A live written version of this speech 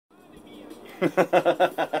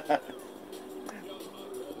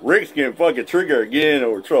Rick's getting fucking trigger again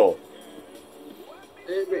over troll.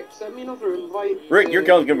 Rick, send me another invite. Rick, your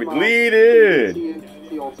account's gonna be deleted.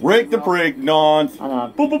 Rick the Brick nonce.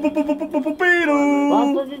 Why don't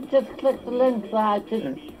you just click the link so I just...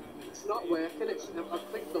 It's not working, I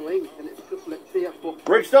clicked the link and it's just literally a book.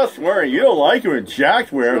 Rick, stop swearing. You don't like it when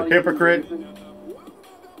Jack's wearing, hypocrite.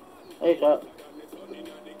 There you go.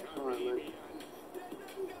 Alright, mate.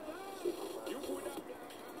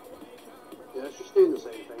 Yeah, it's just doing the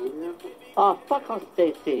same thing, yeah. Oh, fuck off,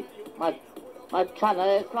 Stacy. My channel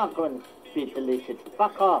is not going to be deleted.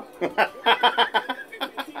 Fuck off.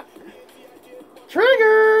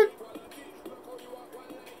 Triggered!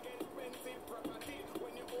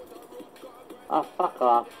 Oh, fuck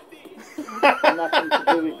off. Nothing to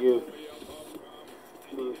do with you.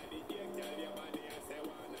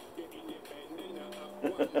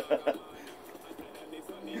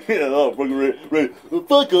 Yeah, oh, fucking Rick. Well,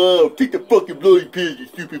 fuck off! Take the fucking bloody pill, you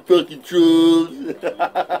stupid fucking trolls!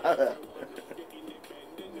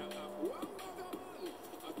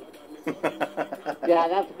 Yeah,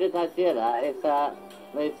 that's a good idea, that. It's a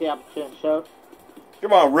lazy option show.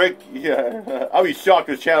 Come on, Rick. Yeah, I'll be shocked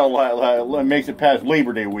if this channel makes it past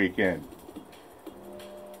Labor Day weekend.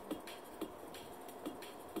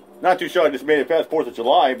 Not too sure I just made it past 4th of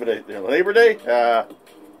July, but Labor Day?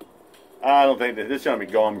 I don't think this channel will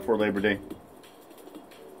be gone before Labor Day.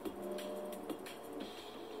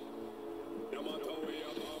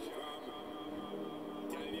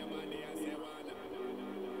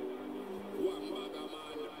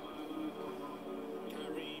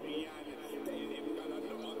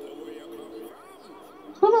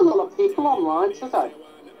 There's not a lot of people online today.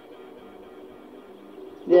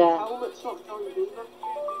 Yeah. Helmet's not going either.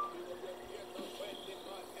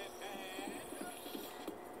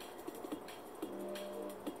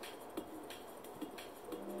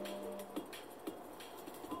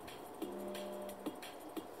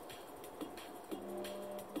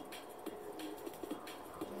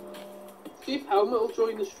 See if Helmet will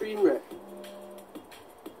join the stream, Rick.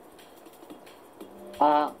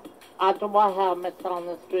 I don't want helmets on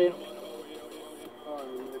the stream.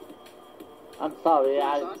 I'm sorry,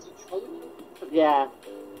 yeah.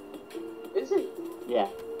 Is it? Yeah.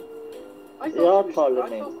 You're trolling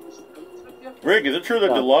me. Rick, is it true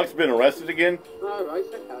that Deluxe been arrested again? Oh, right,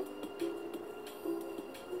 okay.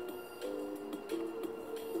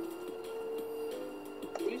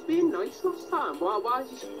 He was being nice last time. Why is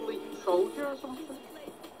he suddenly soldier or something?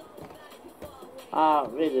 I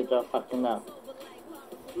really don't fucking know.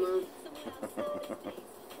 No.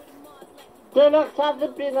 Deluxe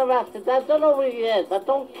hasn't been arrested. I don't know who he is. I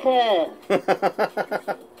don't care.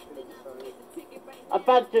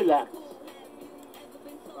 About Deluxe.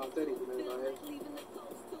 I don't even know who that is.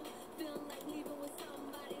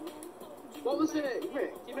 What was it,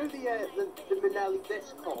 Rick? You know the Manelli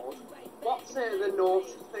Discord? What's the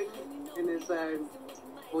naughty thing in his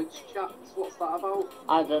voice chats? What's that about?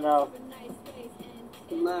 I don't know.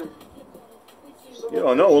 No. You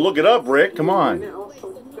don't know. Well, look it up, Rick. Come on.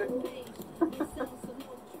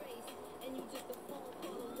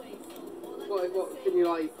 What can you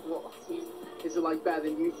like? What is it like better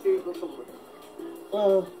than YouTube or something?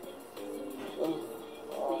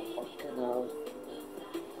 Fucking hell.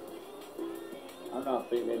 I'm not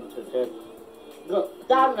feeling too good. Look,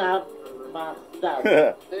 down now. Down.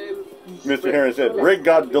 Mr. Harris said, Rick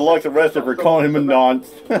got Deluxe arrested for calling him a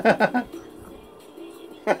nonce. Rick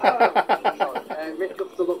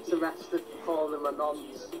got Deluxe arrested for calling him a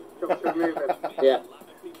nonce. Just remove him. Yeah.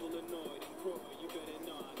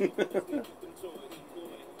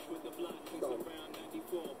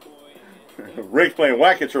 Rick's playing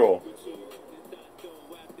Whack Control.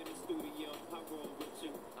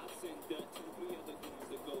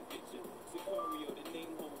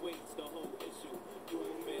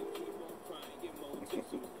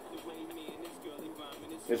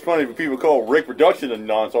 It's funny when people call Rick Production a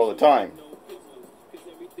nonce all the time.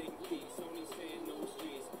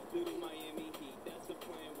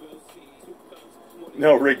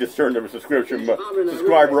 No, Rick just turned to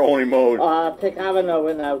subscriber only mode. Pick Aaron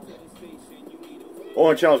Owen out.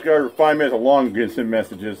 Only channel subscriber for 5 minutes along against him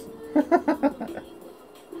messages. No,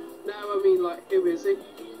 I mean, like, who is he?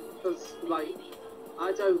 Because, like,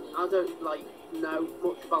 I don't like know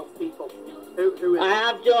much about people. Who is? I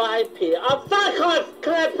have your IP. Oh, fuck off,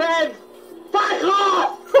 Clippers! Fuck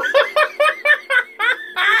off!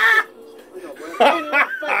 In your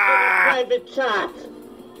fucking private chat.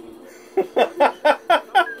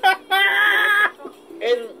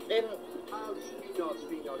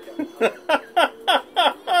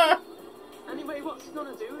 Anyway, what's he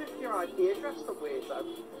gonna do even if your idea dressed up weird though.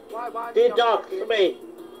 Why Dedox me.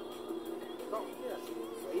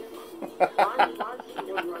 Why is she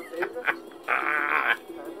one of my favourites?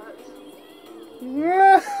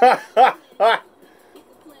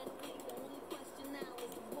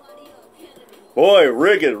 Boy,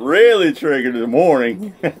 Rick is really triggered in the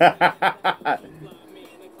morning. Rick,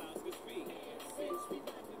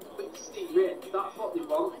 that's what they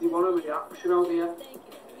want. They want a reaction out here.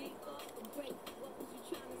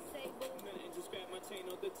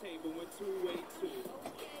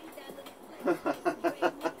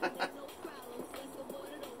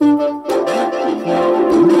 Are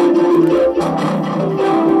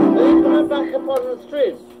you coming back up on the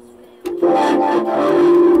street?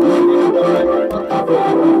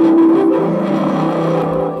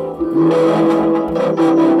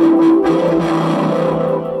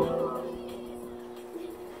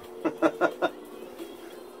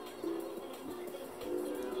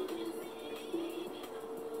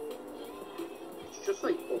 It's just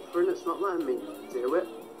like buffering, it's not letting me do it.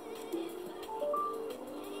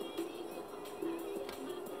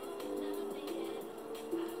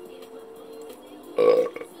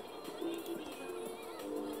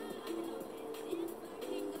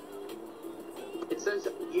 It says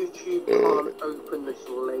YouTube can't open this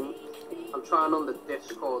link. I'm trying on the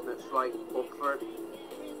Discord and it's like buffering.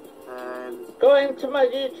 Go into my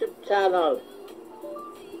YouTube channel.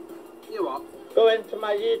 You what? Go into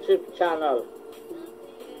my YouTube channel.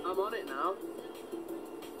 I'm on it now.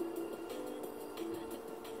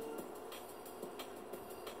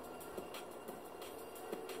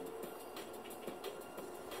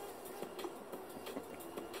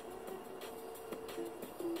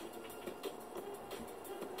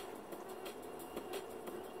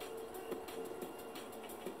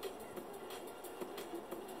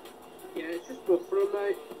 Yeah, it's just buffering,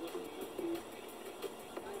 mate.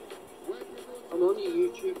 I'm on your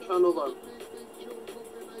YouTube channel though.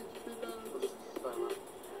 I'll just say that.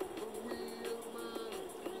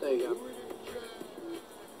 There you go.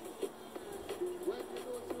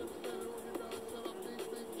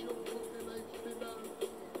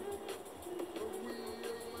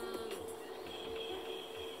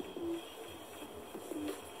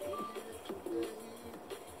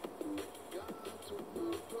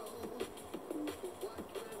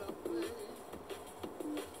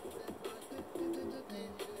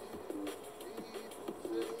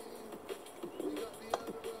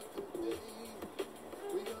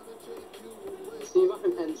 See if I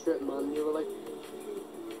can enter it manually.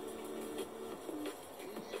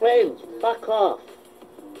 Swain, fuck off.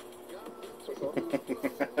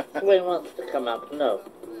 Swain wants to come up. No.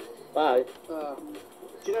 Bye. Do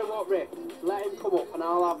you know what, Rick? Let him come up and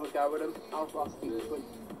I'll have a go at him. I'll speak to him.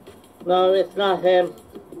 No, it's not him.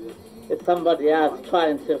 It's somebody else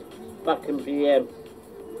trying to fucking be him.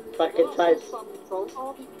 Fucking try. Some trolls.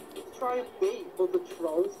 Oh, they try and beat other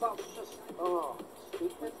trolls. That's just,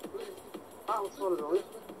 stupid. That's what it is.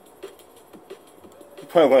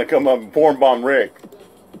 Probably want to come up and form bomb Rick.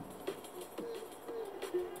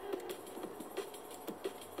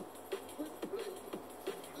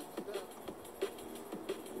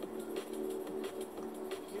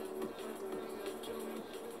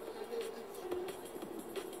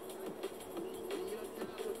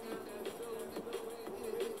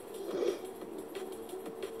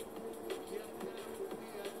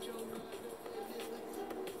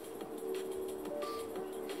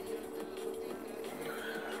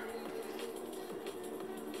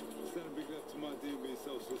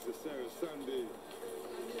 Sunday,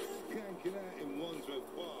 skanking out in Wandsworth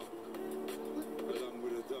Bar, along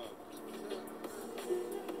with a dog.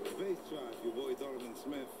 Bass drive, your boy Donovan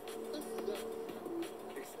Smith.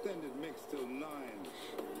 Extended mix till 9,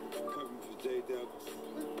 covering for J-Dubs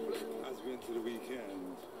as we enter the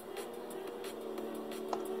weekend.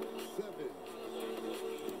 7,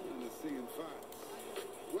 and the singing facts.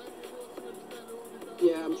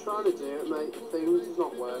 Yeah, I'm trying to do it, mate. The thing's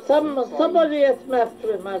not working. Somebody has messed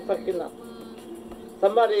with my fucking.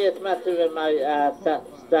 Somebody has messed with my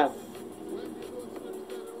stuff.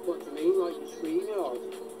 What do you mean, like the screen or?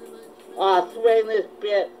 Oh, Swain is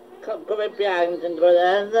going behind and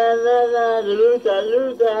going, loser,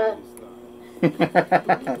 loser.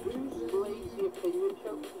 Whose lazy opinion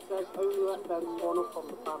show says only let them one up on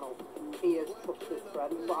the panel? He is trusted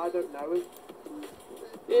friend, but I don't know him.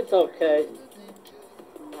 It's okay.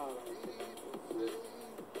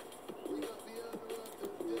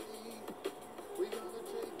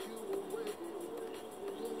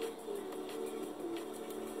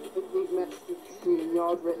 We've messaged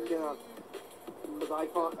StreamYard written down because I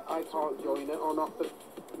can't join it or nothing.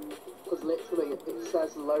 because literally it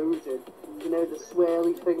says loaded. You know the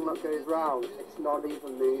swirly thing that goes round, it's not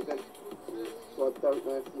even moving. So I don't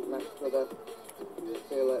know if these next to the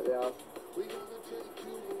feel like they are.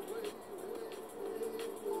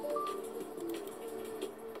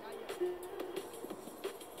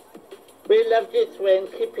 We love you, Swain.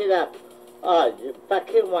 Keep it up. Oh, you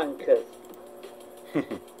fucking wankers.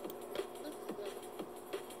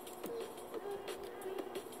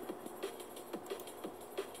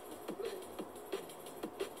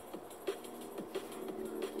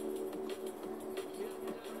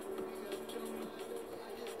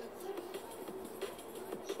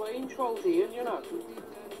 Swain trolls Ian, you know.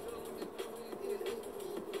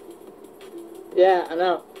 Yeah, I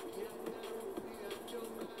know.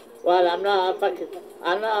 Well, I'm not a fucking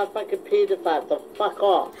paedophile, so fuck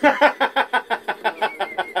off. To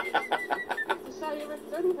say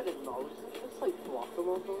it, don't even acknowledge it, just like block them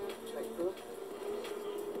or something. Ridiculous.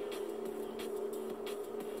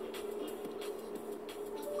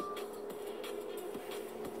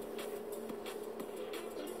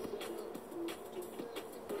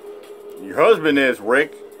 Your husband is,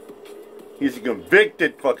 Rick. He's a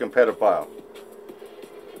convicted fucking pedophile.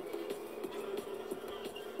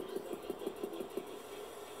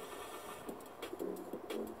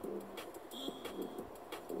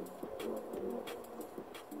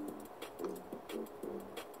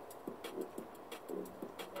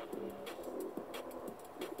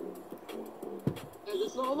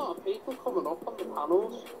 There's not a lot of people coming up on the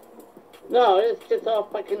panels. No, it's just all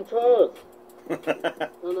fucking trolls. I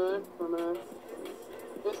know.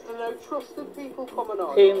 There's no trusted people coming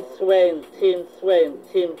on. Team Swain, Team Swain,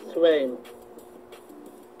 Team Swain.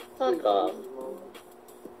 Fuck off.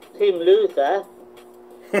 Team Loser.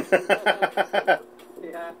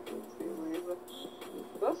 Yeah,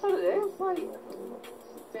 that's what it is, like, it's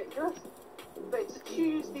ridiculous. But it's a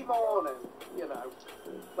Tuesday morning, you know,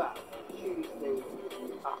 well, Tuesday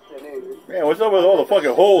afternoon. Man, what's up with all the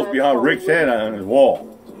fucking holes behind Rick's head on his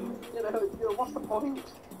wall? You know, what's the point?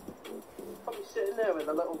 Probably sitting there with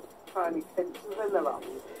a little tiny pincers in their lap.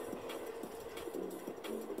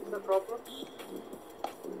 What's the problem?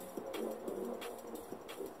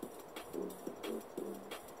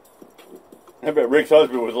 I bet Rick's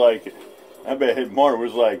husband was like, I bet Martin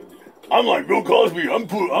was like, I'm like Bill Cosby. I love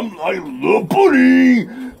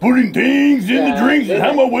putting things in the drinks and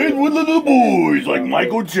have my way with the boys, like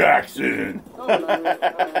Michael Jackson. Oh no, you have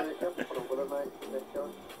to put up with it, mate.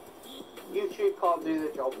 Ridiculous. YouTube can't do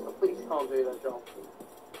their job, the police can't do their job.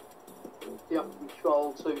 They have to be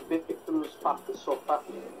trolled so victims have to suffer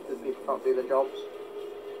because people can't do their jobs.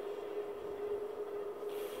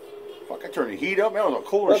 Fuck, I turned the heat up, man. It was a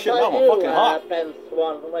colder What shit. Now about I'm you, fucking hot. Ben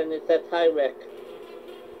Swan, when you said hi, Rick?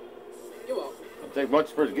 You what? It'll take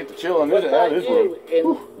much for it to get the chill on What this about room.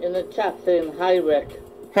 you in the chat saying hi, Rick?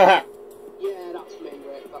 Yeah, that's me,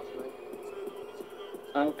 Rick, that's me.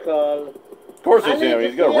 Uncle. Of course I it's need him. to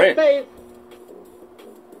He's got see a your rant. face.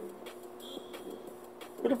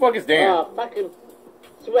 Who the fuck is Dan? Oh, fucking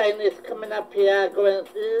Swain is coming up here going,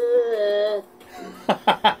 loser!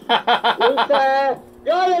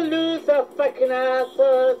 You're a loser, fucking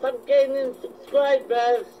assholes! I'm gaining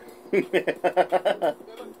subscribers! Go back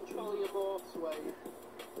control your boss, Wade.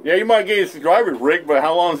 Yeah, you might get subscribers, Rick, but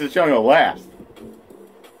how long is this channel gonna last?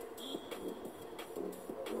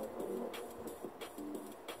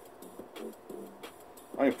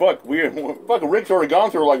 I mean, fucking Rick's already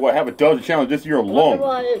gone through like what, half a dozen channels this year I wonder alone.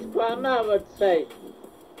 what his grandma would say. I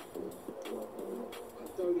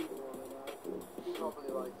don't even want to know. He probably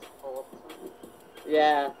likes support.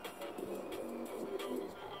 Yeah.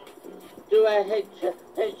 Do a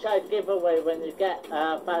HI giveaway when you get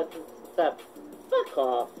 1,000 subs. Fuck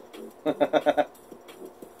off.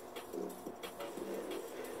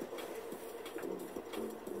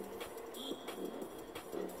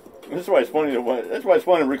 That's why it's funny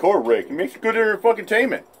to record Rick. It makes good fucking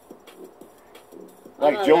entertainment.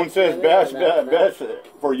 Like Joan says, best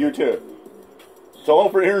for YouTube. It's all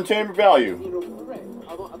for entertainment value. You know, Rick,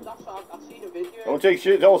 I've seen a video. Don't take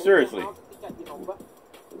shit all seriously. How did you get your number?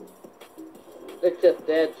 It's just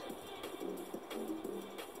dead.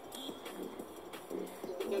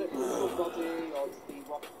 Did you get it from somebody or did he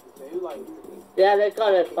what to do? Like, Yeah, they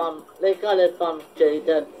got it from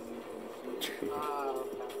Jaden. okay.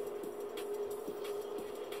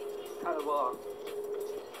 Kind of what?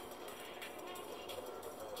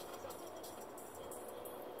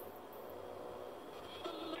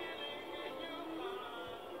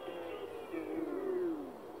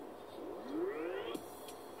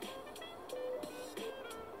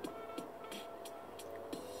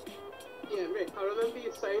 Yeah, Rick, I remember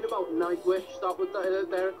you saying saying about Nightwish,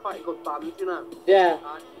 they're quite a good band, you know. Yeah.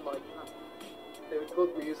 I actually like them. They're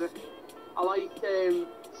good music. I like,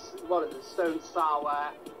 what is it, Stone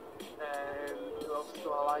Sour, who else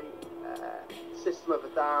do I like? System of a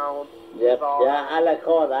Down. Yep. Yeah, I like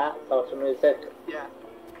all that sort of music. Yeah.